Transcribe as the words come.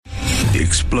The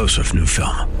explosive new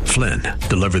film, Flynn,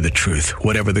 deliver the truth,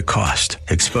 whatever the cost.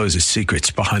 Exposes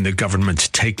secrets behind the government's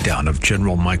takedown of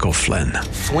General Michael Flynn.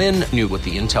 Flynn knew what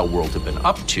the intel world had been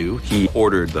up to. He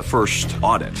ordered the first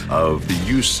audit of the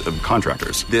use of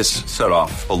contractors. This set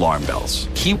off alarm bells.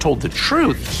 He told the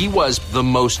truth. He was the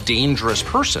most dangerous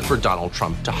person for Donald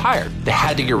Trump to hire. They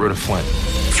had to get rid of Flynn.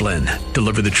 Flynn,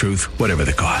 deliver the truth, whatever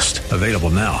the cost. Available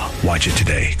now. Watch it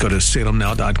today. Go to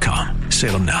salemnow.com.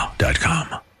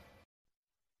 salemnow.com.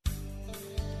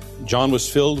 John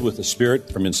was filled with the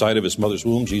Spirit from inside of his mother's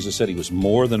womb. Jesus said he was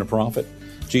more than a prophet.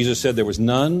 Jesus said there was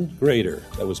none greater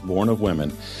that was born of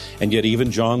women. And yet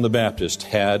even John the Baptist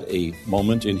had a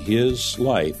moment in his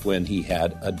life when he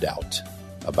had a doubt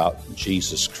about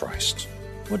Jesus Christ.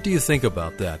 What do you think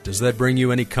about that? Does that bring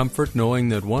you any comfort knowing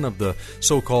that one of the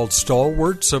so-called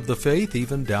stalwarts of the faith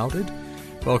even doubted?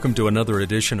 Welcome to another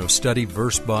edition of Study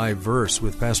Verse by Verse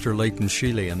with Pastor Leighton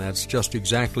Sheely, and that's just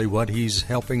exactly what he's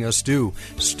helping us do,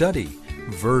 study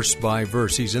verse by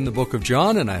verse. He's in the book of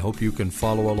John, and I hope you can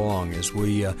follow along as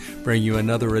we bring you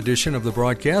another edition of the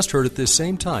broadcast, heard at this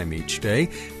same time each day,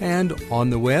 and on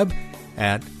the web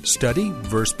at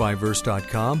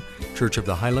studyversebyverse.com. Church of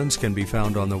the Highlands can be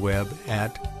found on the web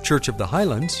at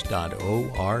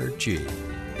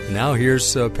churchofthehighlands.org. Now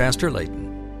here's Pastor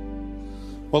Leighton.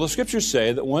 Well, the scriptures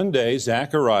say that one day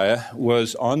Zechariah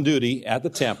was on duty at the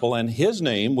temple, and his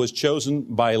name was chosen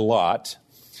by Lot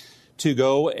to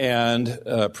go and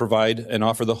provide and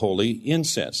offer the holy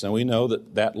incense. Now, we know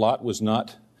that Lot was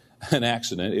not an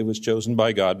accident. It was chosen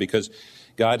by God because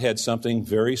God had something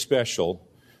very special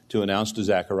to announce to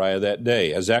Zechariah that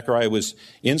day. As Zechariah was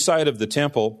inside of the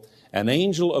temple, an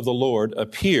angel of the Lord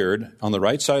appeared on the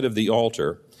right side of the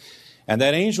altar. And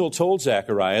that angel told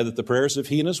Zechariah that the prayers of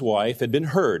he and his wife had been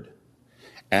heard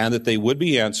and that they would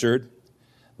be answered,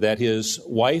 that his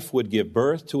wife would give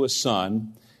birth to a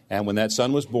son, and when that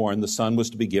son was born, the son was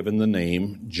to be given the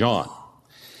name John.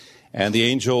 And the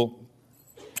angel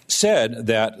said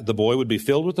that the boy would be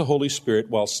filled with the Holy Spirit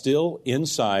while still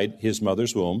inside his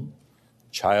mother's womb,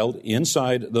 child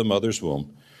inside the mother's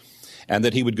womb, and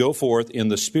that he would go forth in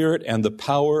the spirit and the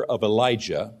power of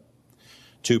Elijah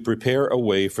to prepare a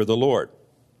way for the Lord.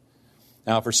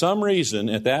 Now, for some reason,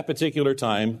 at that particular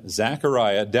time,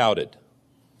 Zechariah doubted.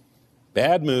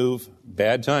 Bad move,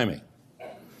 bad timing.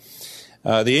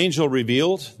 The angel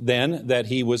revealed then that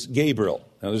he was Gabriel.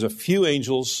 Now, there's a few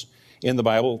angels in the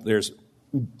Bible. There's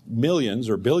millions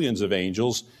or billions of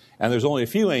angels, and there's only a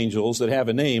few angels that have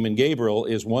a name, and Gabriel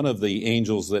is one of the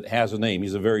angels that has a name.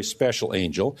 He's a very special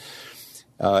angel.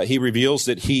 He reveals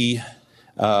that he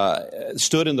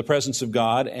stood in the presence of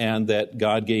God and that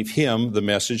God gave him the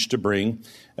message to bring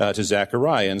to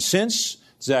Zechariah. And since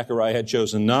Zechariah had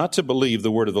chosen not to believe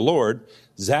the word of the Lord,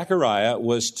 Zechariah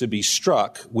was to be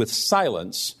struck with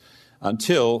silence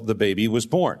until the baby was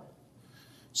born.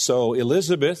 So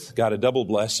Elizabeth got a double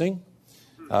blessing.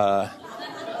 Guess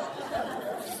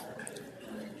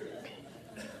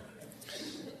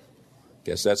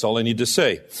that's all I need to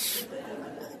say.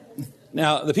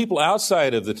 Now, the people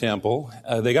outside of the temple,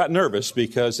 they got nervous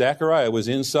because Zechariah was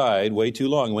inside way too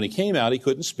long. When he came out, he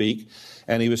couldn't speak,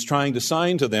 and he was trying to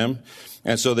sign to them,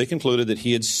 and so they concluded that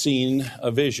he had seen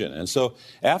a vision. And so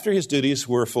after his duties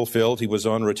were fulfilled, he was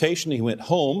on rotation, he went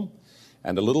home,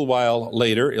 and a little while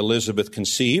later, Elizabeth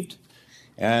conceived,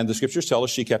 and the scriptures tell us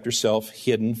she kept herself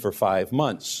hidden for 5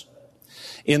 months.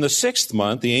 In the 6th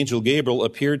month, the angel Gabriel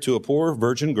appeared to a poor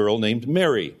virgin girl named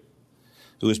Mary,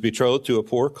 who was betrothed to a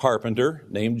poor carpenter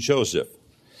named Joseph,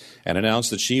 and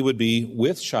announced that she would be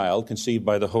with child conceived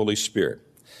by the Holy Spirit.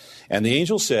 And the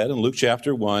angel said in Luke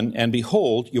chapter 1, "And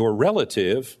behold, your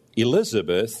relative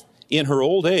Elizabeth, in her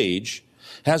old age,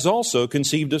 has also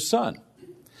conceived a son.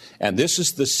 And this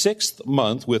is the 6th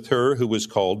month with her who was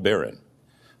called barren.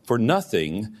 For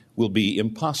nothing will be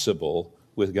impossible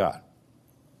with God."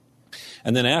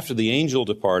 And then after the angel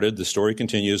departed, the story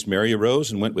continues, Mary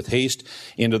arose and went with haste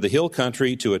into the hill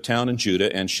country to a town in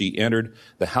Judah, and she entered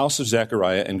the house of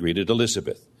Zechariah and greeted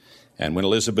Elizabeth. And when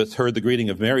Elizabeth heard the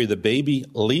greeting of Mary, the baby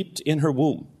leaped in her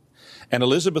womb. And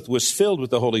Elizabeth was filled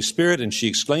with the Holy Spirit, and she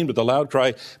exclaimed with a loud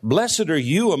cry, "Blessed are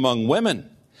you among women,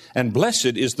 and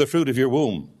blessed is the fruit of your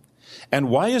womb. And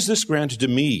why is this granted to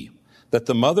me, that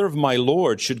the mother of my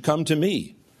Lord should come to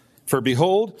me? For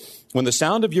behold, when the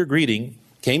sound of your greeting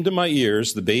came to my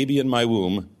ears, the baby in my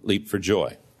womb leaped for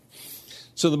joy."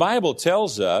 So the Bible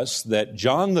tells us that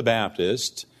John the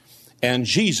Baptist and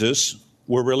Jesus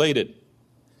were related.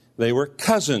 They were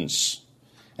cousins,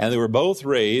 and they were both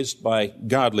raised by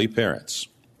godly parents.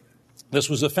 This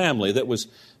was a family that was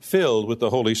filled with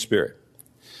the Holy Spirit.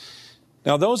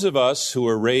 Now, those of us who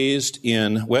are raised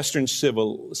in Western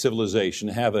civilization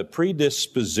have a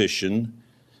predisposition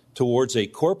towards a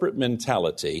corporate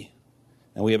mentality,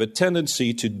 and we have a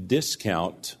tendency to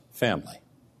discount family.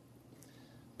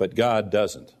 But God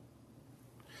doesn't.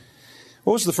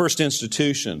 What was the first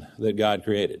institution that God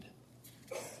created?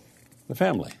 The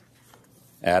family.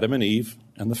 Adam and Eve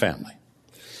and the family.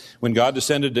 When God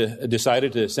decided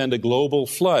to send a global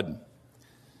flood,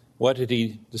 what did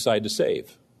he decide to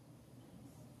save?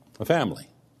 A family.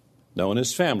 Noah and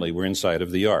his family were inside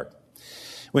of the ark.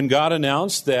 When God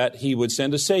announced that he would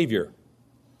send a Savior,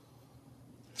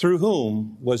 through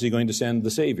whom was he going to send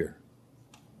the Savior?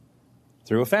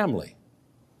 Through a family.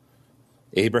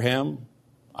 Abraham,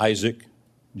 Isaac,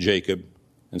 Jacob,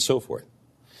 and so forth.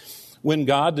 When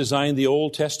God designed the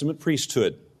Old Testament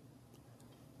priesthood,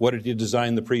 what did he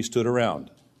design the priesthood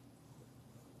around?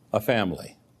 A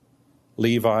family.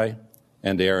 Levi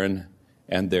and Aaron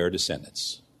and their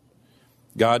descendants.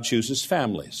 God chooses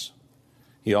families.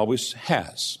 He always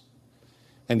has.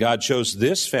 And God chose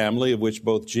this family, of which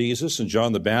both Jesus and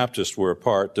John the Baptist were a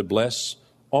part, to bless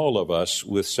all of us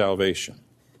with salvation.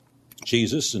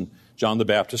 Jesus and John the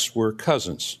Baptist were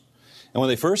cousins. And when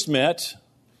they first met,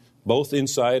 both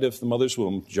inside of the mother's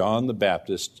womb, John the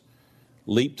Baptist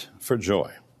leaped for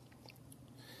joy.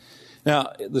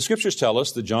 Now, the scriptures tell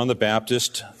us that John the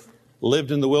Baptist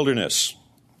lived in the wilderness,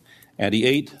 and he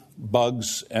ate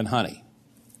bugs and honey.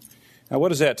 Now, what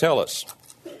does that tell us?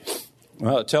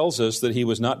 Well, it tells us that he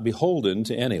was not beholden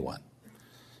to anyone.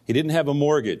 He didn't have a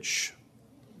mortgage.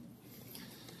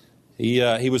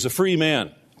 He was a free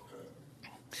man.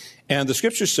 And the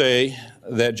scriptures say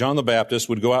that John the Baptist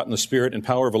would go out in the spirit and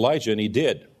power of Elijah, and he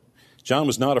did. John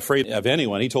was not afraid of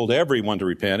anyone. He told everyone to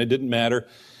repent. It didn't matter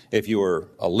if you were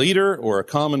a leader or a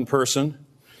common person.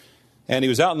 And he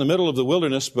was out in the middle of the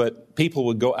wilderness, but people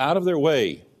would go out of their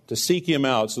way to seek him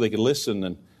out so they could listen,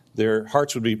 and their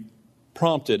hearts would be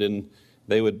prompted, and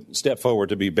they would step forward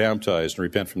to be baptized and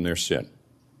repent from their sin.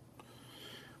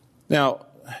 Now,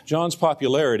 John's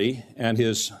popularity and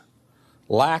his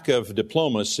lack of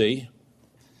diplomacy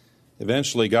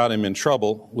eventually got him in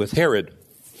trouble with Herod.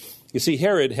 You see,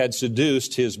 Herod had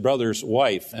seduced his brother's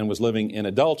wife and was living in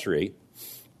adultery.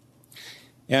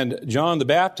 And John the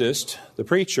Baptist, the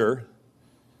preacher,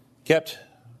 kept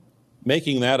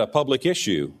making that a public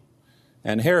issue.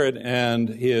 And Herod and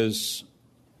the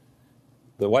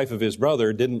wife of his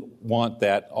brother didn't want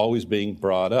that always being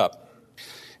brought up.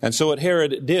 And so what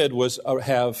Herod did was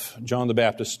have John the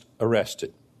Baptist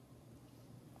arrested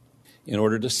in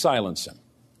order to silence him.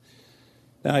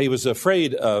 Now, he was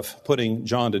afraid of putting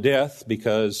John to death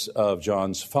because of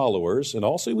John's followers, and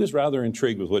also he was rather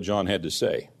intrigued with what John had to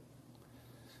say.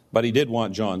 But he did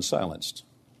want John silenced.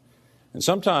 And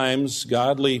sometimes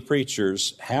godly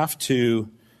preachers have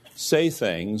to say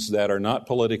things that are not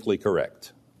politically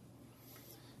correct.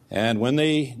 And when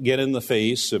they get in the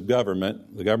face of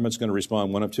government, the government's going to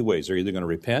respond one of two ways. They're either going to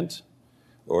repent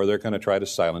or they're going to try to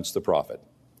silence the prophet.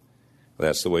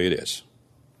 That's the way it is.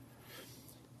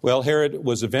 Well, Herod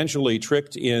was eventually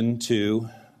tricked into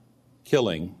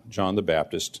killing John the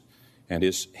Baptist, and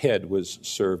his head was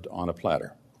served on a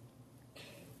platter.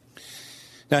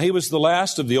 Now, he was the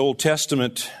last of the Old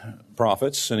Testament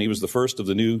prophets, and he was the first of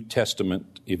the New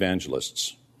Testament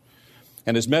evangelists.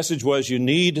 And his message was, you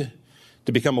need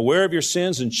to become aware of your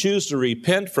sins and choose to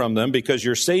repent from them because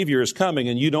your Savior is coming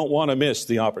and you don't want to miss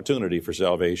the opportunity for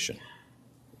salvation.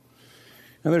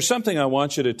 And there's something I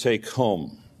want you to take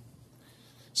home.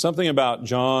 Something about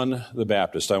John the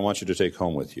Baptist I want you to take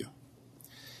home with you.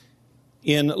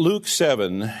 In Luke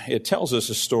 7, it tells us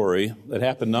a story that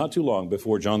happened not too long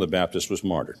before John the Baptist was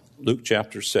martyred. Luke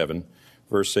chapter 7,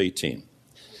 verse 18.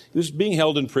 He was being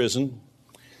held in prison.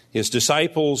 His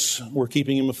disciples were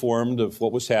keeping him informed of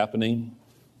what was happening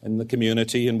in the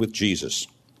community and with Jesus.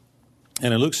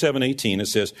 And in Luke 7:18, it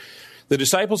says, the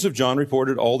disciples of John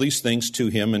reported all these things to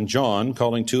him, and John,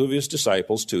 calling two of his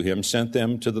disciples to him, sent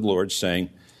them to the Lord, saying,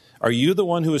 are you the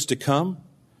one who is to come,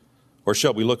 or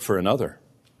shall we look for another?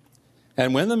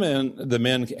 And when the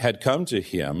men had come to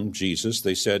him, Jesus,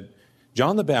 they said,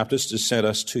 John the Baptist has sent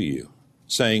us to you,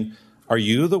 saying, are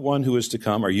you the one who is to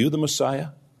come? Are you the Messiah?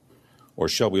 Or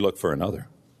shall we look for another?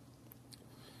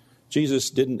 Jesus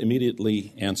didn't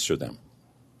immediately answer them.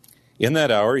 In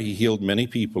that hour he healed many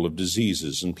people of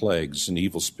diseases and plagues and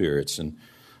evil spirits, and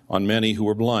on many who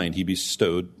were blind he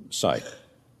bestowed sight.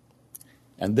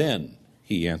 And then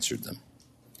he answered them,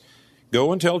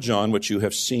 go and tell John what you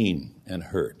have seen and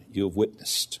heard, you have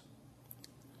witnessed.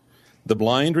 The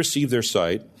blind receive their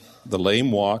sight, the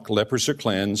lame walk, lepers are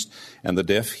cleansed, and the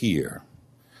deaf hear.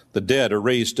 The dead are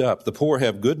raised up, the poor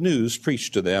have good news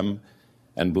preached to them,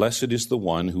 and blessed is the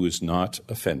one who is not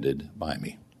offended by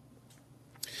me."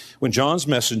 When John's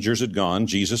messengers had gone,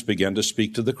 Jesus began to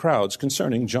speak to the crowds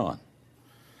concerning John.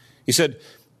 He said,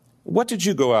 "What did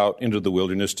you go out into the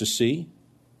wilderness to see?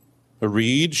 A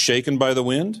reed shaken by the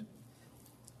wind?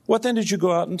 What then did you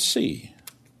go out and see?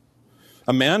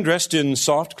 A man dressed in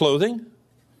soft clothing?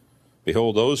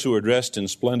 Behold, those who are dressed in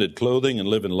splendid clothing and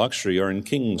live in luxury are in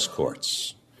king's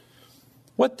courts.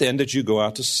 What then did you go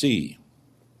out to see?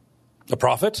 A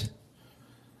prophet?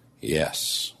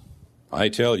 Yes, I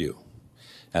tell you,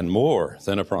 and more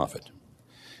than a prophet.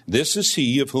 This is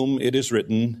he of whom it is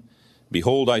written,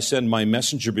 'Behold, I send my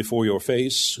messenger before your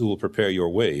face, who will prepare your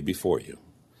way before you.'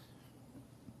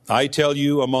 I tell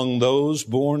you, among those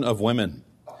born of women,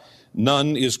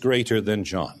 none is greater than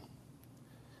John.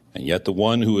 And yet the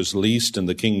one who is least in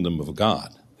the kingdom of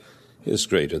God is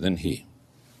greater than he."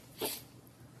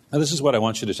 Now this is what I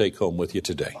want you to take home with you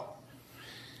today.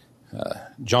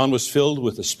 John was filled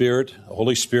with the Spirit, the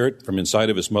Holy Spirit, from inside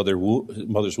of his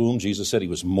mother's womb. Jesus said he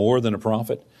was more than a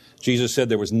prophet. Jesus said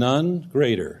there was none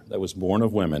greater that was born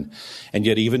of women. And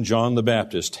yet even John the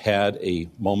Baptist had a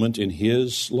moment in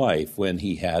his life when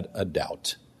he had a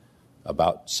doubt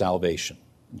about salvation,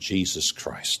 Jesus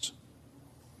Christ.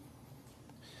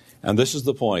 And this is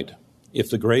the point. If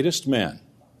the greatest man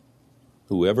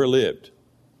who ever lived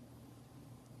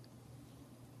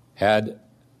had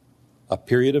a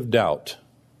period of doubt,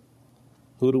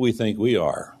 who do we think we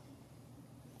are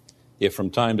if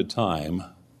from time to time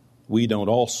we don't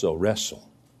also wrestle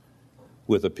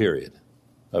with a period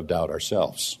of doubt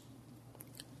ourselves?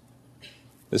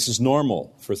 This is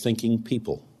normal for thinking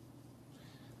people.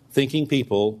 Thinking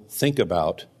people think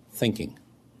about thinking.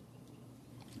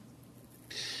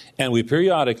 And we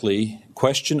periodically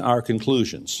question our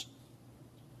conclusions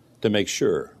to make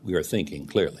sure we are thinking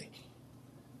clearly.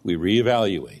 We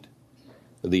reevaluate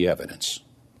the evidence.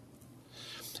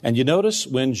 And you notice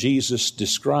when Jesus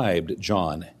described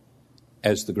John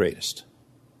as the greatest,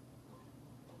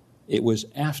 it was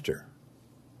after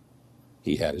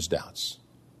he had his doubts.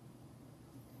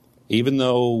 Even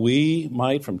though we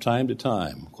might from time to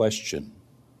time question,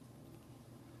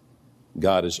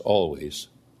 God is always,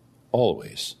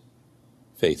 always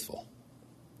faithful.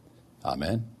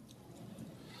 Amen.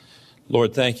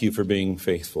 Lord, thank you for being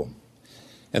faithful.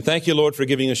 And thank you, Lord, for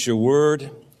giving us your word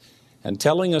and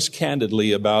telling us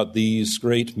candidly about these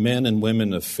great men and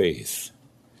women of faith,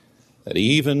 that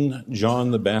even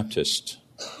John the Baptist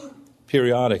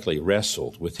periodically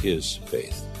wrestled with his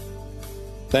faith.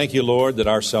 Thank you, Lord, that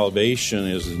our salvation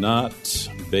is not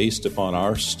based upon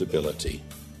our stability,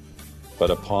 but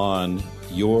upon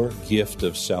your gift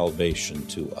of salvation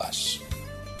to us.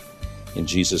 In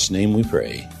Jesus' name we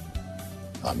pray.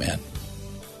 Amen.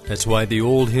 That's why the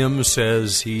old hymn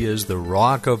says, "He is the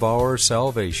rock of our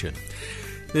salvation."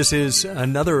 This is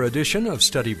another edition of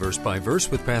Study Verse by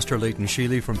Verse with Pastor Leighton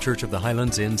Sheely from Church of the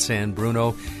Highlands in San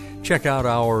Bruno. Check out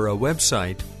our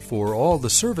website for all the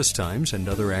service times and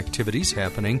other activities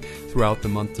happening throughout the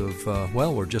month of,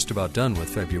 we're just about done with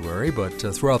February, but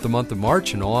throughout the month of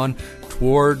March and on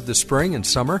toward the spring and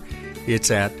summer.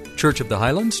 It's at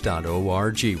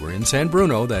churchofthehighlands.org. We're in San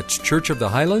Bruno. That's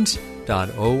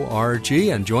churchofthehighlands.org.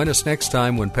 And join us next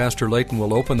time when Pastor Leighton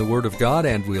will open the Word of God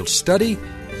and we'll study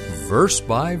verse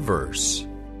by verse.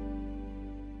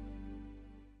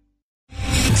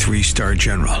 3-star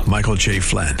General Michael J.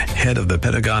 Flynn, head of the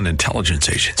Pentagon Intelligence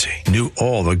Agency, knew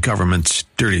all the government's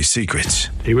dirty secrets.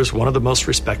 He was one of the most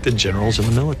respected generals in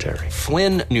the military.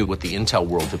 Flynn knew what the intel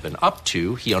world had been up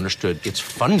to. He understood its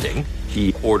funding.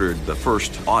 He ordered the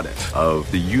first audit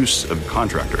of the use of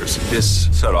contractors. This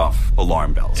set off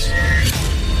alarm bells.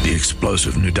 The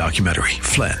explosive new documentary,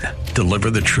 Flynn,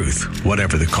 Deliver the Truth,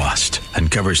 Whatever the Cost,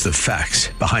 uncovers the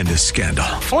facts behind this scandal.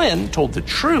 Flynn told the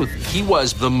truth. He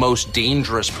was the most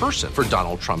dangerous person for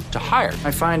Donald Trump to hire. I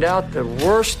find out the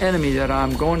worst enemy that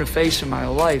I'm going to face in my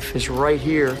life is right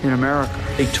here in America.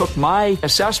 They took my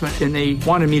assessment and they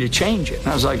wanted me to change it. And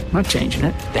I was like, I'm not changing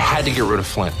it. They had to get rid of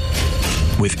Flynn.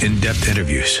 With in-depth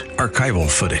interviews, archival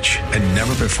footage, and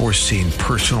never-before-seen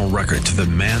personal records of the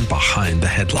man behind the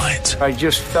headlines. I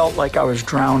just felt like I was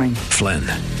drowning. Flynn,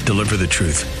 Deliver the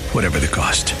Truth, Whatever the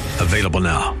Cost. Available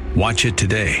now. Watch it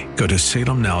today. Go to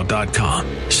salemnow.com.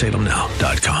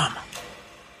 salemnow.com.